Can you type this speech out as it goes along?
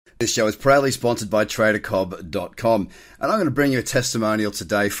This show is proudly sponsored by TraderCobb.com, and I'm going to bring you a testimonial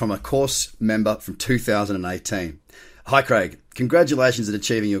today from a course member from 2018. Hi Craig, congratulations on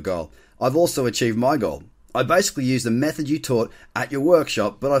achieving your goal. I've also achieved my goal. I basically used the method you taught at your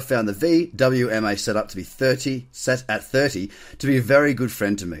workshop, but I found the VWMA set at 30 to be a very good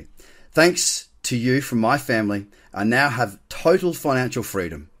friend to me. Thanks to you from my family, I now have total financial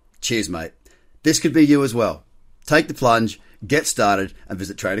freedom. Cheers, mate. This could be you as well. Take the plunge, get started, and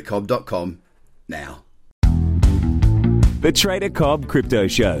visit TraderCobb.com now. The Trader Cobb Crypto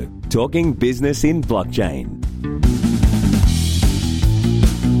Show, talking business in blockchain.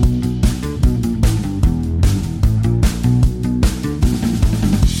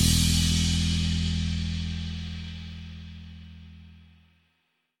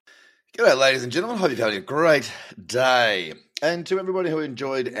 G'day, ladies and gentlemen. Hope you've had a great day. And to everybody who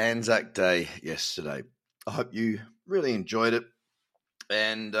enjoyed Anzac Day yesterday, I hope you really enjoyed it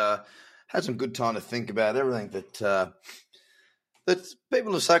and had some good time to think about everything that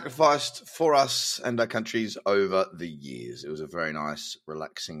people have sacrificed for us and our countries over the years. It was a very nice,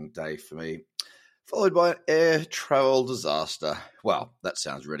 relaxing day for me, followed by an air travel disaster. Well, that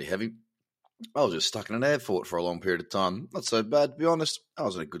sounds really heavy. I was just stuck in an airport for a long period of time. Not so bad, to be honest. I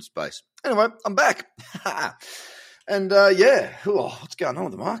was in a good space. Anyway, I'm back. And what's going on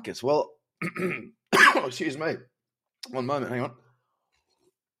with the markets? Well, excuse me. One moment, hang on.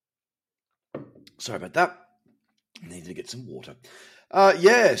 Sorry about that. I needed to get some water.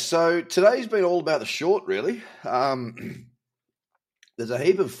 So today's been all about the short, really. There's a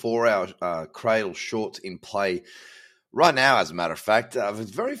heap of 4-hour cradle shorts in play right now, as a matter of fact. There's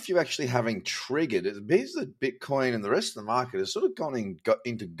very few actually having triggered. It appears that Bitcoin and the rest of the market has sort of gone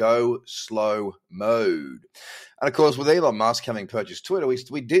into go slow mode. And of course, with Elon Musk having purchased Twitter, we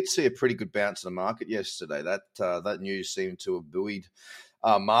did see a pretty good bounce in the market yesterday. That news seemed to have buoyed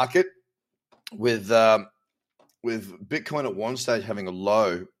our market with Bitcoin at one stage having a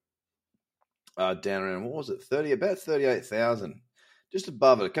low down around, what was it, about 38,000. Just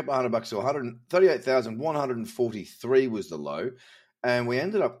above it, a couple of $100 to 138,143 was the low, and we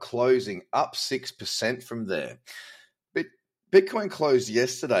ended up closing up 6% from there. Bitcoin closed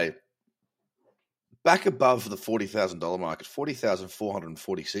yesterday back above the $40,000 mark at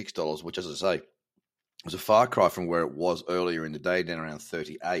 $40,446, which, as I say, was a far cry from where it was earlier in the day, down around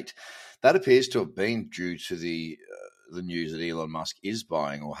 38. That appears to have been due to the news that Elon Musk is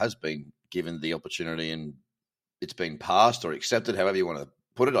buying, or has been given the opportunity, and it's been passed or accepted, however you want to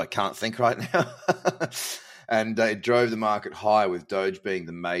put it. I can't think right now. And it drove the market high, with Doge being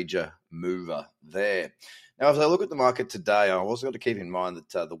the major mover there. Now, as I look at the market today, I've also got to keep in mind that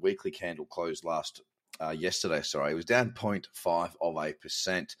the weekly candle closed yesterday. It was down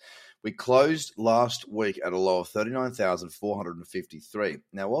 0.5%. We closed last week at a low of 39,453.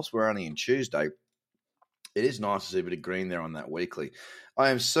 Now, whilst we're only in Tuesday, it is nice to see a bit of green there on that weekly. I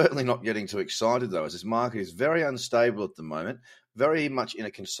am certainly not getting too excited, though, as this market is very unstable at the moment, very much in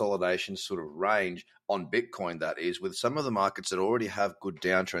a consolidation sort of range on Bitcoin, that is, with some of the markets that already have good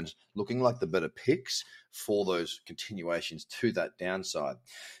downtrends looking like the better picks for those continuations to that downside.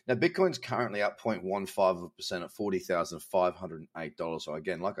 Now, Bitcoin's currently up 0.15% at $40,508. So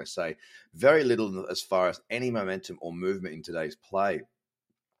again, like I say, very little as far as any momentum or movement in today's play.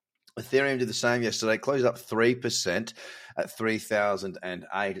 Ethereum did the same yesterday, closed up 3% at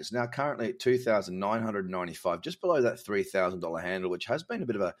 3,008. It's now currently at 2,995, just below that $3,000 handle, which has been a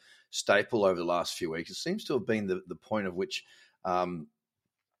bit of a staple over the last few weeks. It seems to have been the point of which Ethereum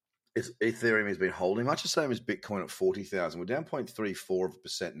has been holding, much the same as Bitcoin at 40,000. We're down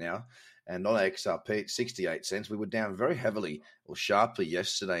 0.34% now. And on XRP at 68 cents, we were down very heavily or sharply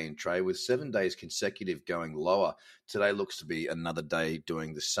yesterday in trade, with 7 days consecutive going lower. Today looks to be another day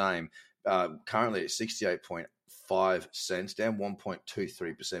doing the same. Currently at 68.5 cents, down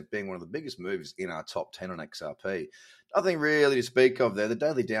 1.23%, being one of the biggest moves in our top 10 on XRP. Nothing really to speak of there. The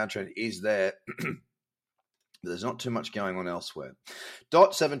daily downtrend is there. There's not too much going on elsewhere.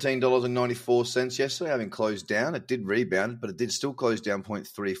 DOT, $17.94 yesterday, having closed down. It did rebound, but it did still close down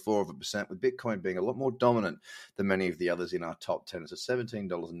 0.34%, with Bitcoin being a lot more dominant than many of the others in our top 10. It's at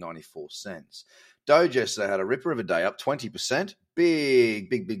 $17.94. Doge yesterday had a ripper of a day, up 20%.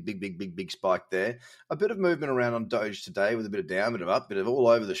 Big spike there. A bit of movement around on Doge today, with a bit of down, bit of up, bit of all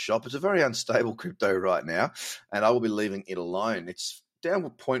over the shop. It's a very unstable crypto right now, and I will be leaving it alone. It's down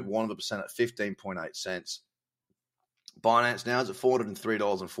 0.1% at 15.8 cents. Binance now is at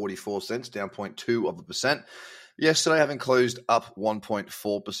 $403.44, down 0.2%. Yesterday, having closed up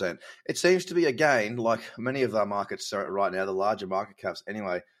 1.4%. It seems to be, again, like many of our markets are right now, the larger market caps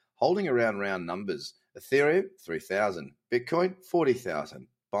anyway, holding around round numbers. Ethereum, 3,000. Bitcoin, 40,000.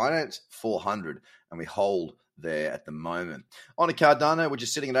 Binance 400, and we hold there at the moment. On to Cardano, which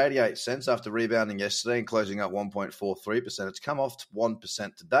is sitting at 88 cents after rebounding yesterday and closing up 1.43%. It's come off to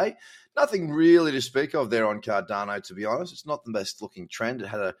 1% today. Nothing really to speak of there on Cardano, to be honest. It's not the best looking trend. It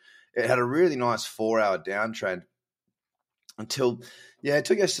had a really nice 4-hour downtrend until, it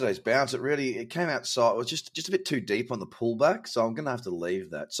took yesterday's bounce. It came outside. It was just a bit too deep on the pullback, so I'm going to have to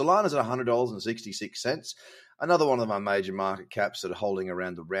leave that. Solana's at $100.66. Another one of my major market caps that are holding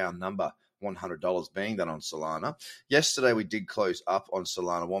around the round number, $100 being that on Solana. Yesterday, we did close up on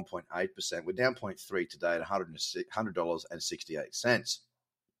Solana 1.8%. We're down 0.3 today at $100.68.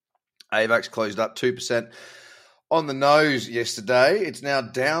 AVAX closed up 2% on the nose yesterday. It's now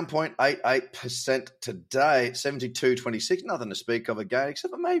down 0.88% today at 72.26. Nothing to speak of again,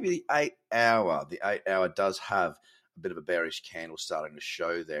 except for maybe the 8-hour. The 8-hour does have a bit of a bearish candle starting to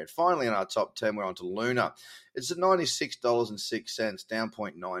show there. And finally, in our top 10, we're on to Luna. It's at $96.06, down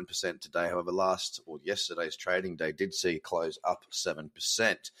 0.9% today. However, yesterday's trading day did see it close up 7%.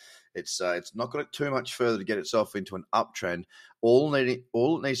 It's not got too much further to get itself into an uptrend. All it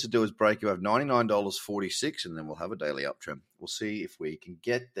needs to do is break above $99.46, and then we'll have a daily uptrend. We'll see if we can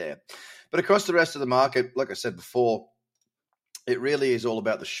get there. But across the rest of the market, like I said before, it really is all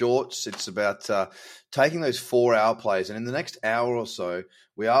about the shorts. It's about taking those 4-hour plays. And in the next hour or so,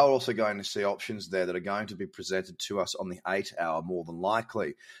 we are also going to see options there that are going to be presented to us on the 8-hour more than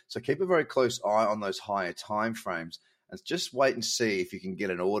likely. So keep a very close eye on those higher time frames. And just wait and see if you can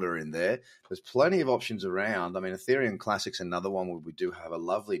get an order in there. There's plenty of options around. I mean, Ethereum Classic's another one where we do have a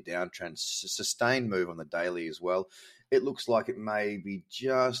lovely downtrend, sustained move on the daily as well. It looks like it may be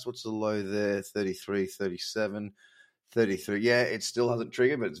just, what's the low there? 33, 37. 33. Yeah, it still hasn't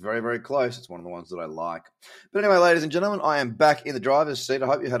triggered, but it's very, very close. It's one of the ones that I like. But anyway, ladies and gentlemen, I am back in the driver's seat. I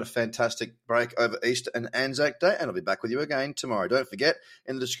hope you had a fantastic break over Easter and Anzac Day, and I'll be back with you again tomorrow. Don't forget,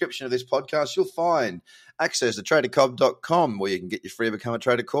 in the description of this podcast, you'll find access to tradercobb.com, where you can get your free Become a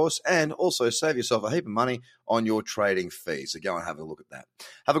Trader course and also save yourself a heap of money on your trading fees. So go and have a look at that.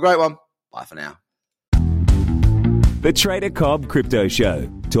 Have a great one. Bye for now. The Trader Cobb Crypto Show,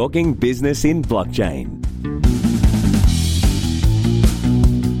 talking business in blockchain.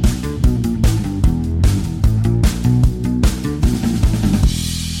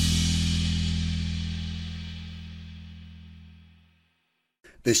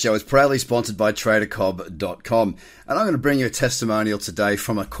 This show is proudly sponsored by TraderCobb.com, and I'm going to bring you a testimonial today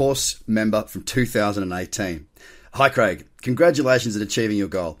from a course member from 2018. Hi Craig, congratulations on achieving your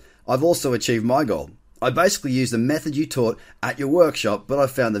goal. I've also achieved my goal. I basically used the method you taught at your workshop, but I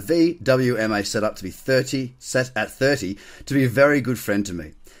found the VWMA setup to be set at 30 to be a very good friend to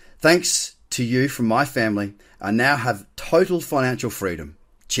me. Thanks to you from my family, I now have total financial freedom.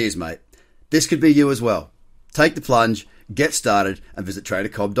 Cheers, mate. This could be you as well. Take the plunge, get started, and visit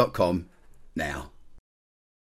TraderCobb.com now.